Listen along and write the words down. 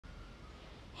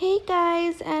Hey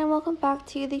guys, and welcome back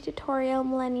to the Tutorial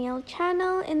Millennial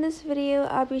channel. In this video,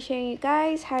 I'll be showing you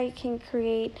guys how you can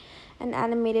create an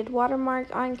animated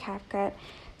watermark on CapCut.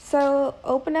 So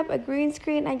open up a green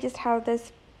screen. I just have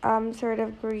this sort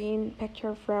of green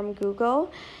picture from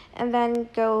Google, and then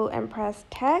go and press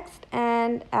text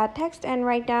and add text and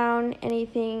write down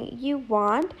anything you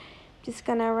want. Just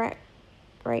gonna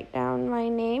write down my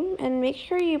name, and make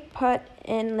sure you put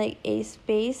in like a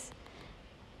space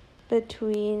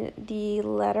between the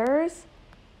letters,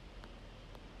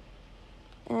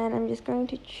 and I'm just going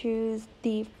to choose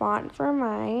the font for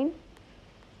mine.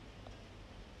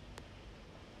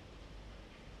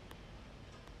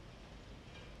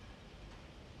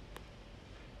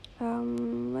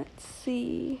 Let's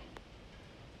see.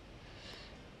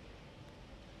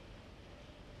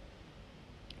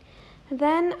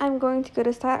 Then I'm going to go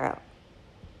to style.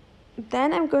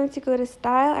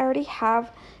 I already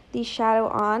have the shadow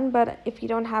on, but if you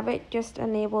don't have it, just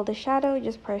enable the shadow.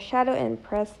 Just press shadow and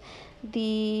press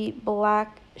the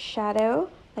black shadow,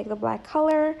 like the black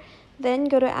color. Then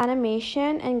go to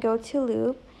animation and go to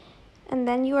loop, and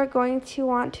then you are going to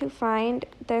want to find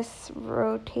this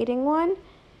rotating one,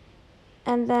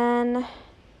 and then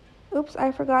oops,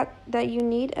 I forgot that you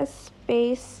need a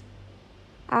space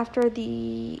after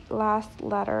the last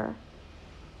letter.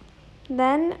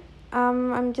 Then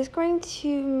I'm just going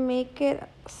to make it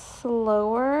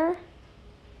slower.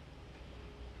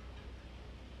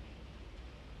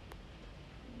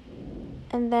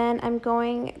 And then I'm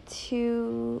going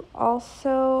to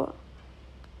also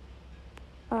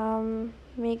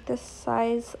make the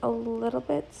size a little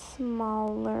bit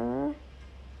smaller.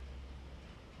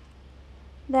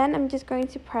 Then I'm just going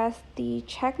to press the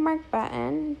check mark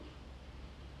button.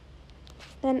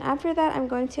 Then after that, I'm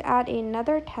going to add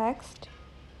another text.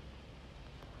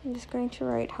 I'm just going to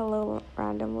write hello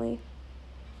randomly.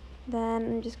 Then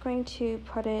I'm just going to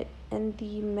put it in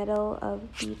the middle of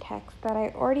the text that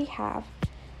I already have.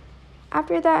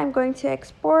 After that, I'm going to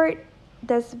export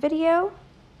this video.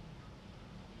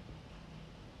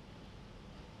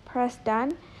 Press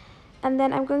done. And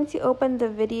then I'm going to open the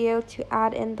video to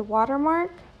add in the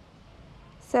watermark.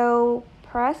 So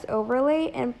press overlay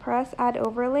and press add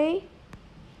overlay.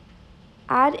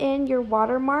 Add in your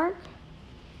watermark.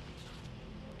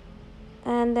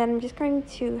 And then I'm just going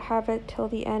to have it till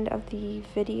the end of the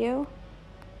video.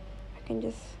 I'm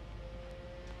just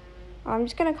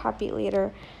going to copy it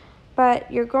later.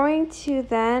 But you're going to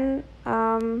then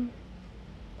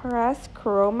press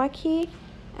chroma key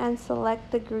and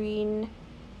select the green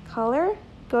color.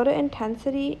 Go to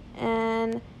intensity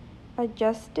and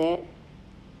adjust it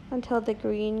until the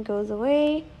green goes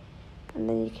away. And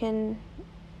then you can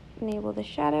enable the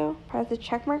shadow. Press the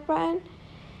check mark button.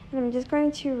 And I'm just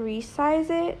going to resize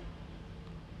it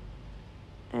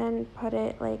and put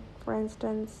it, like, for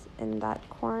instance, in that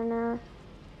corner.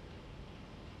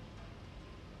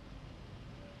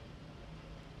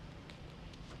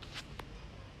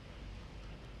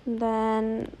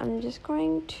 Then I'm just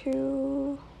going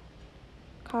to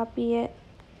copy it,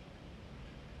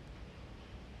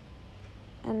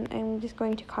 and I'm just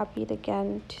going to copy it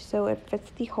again so it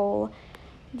fits the whole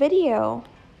video.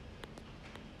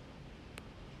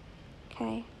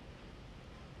 Okay.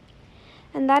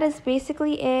 And that is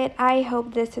basically it. I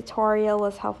hope this tutorial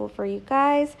was helpful for you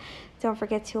guys. Don't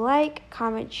forget to like,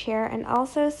 comment, share, and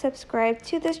also subscribe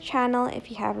to this channel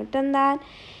if you haven't done that.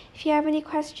 If you have any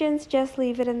questions, just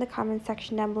leave it in the comment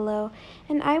section down below,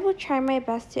 and I will try my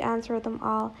best to answer them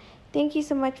all. Thank you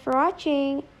so much for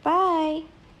watching. Bye!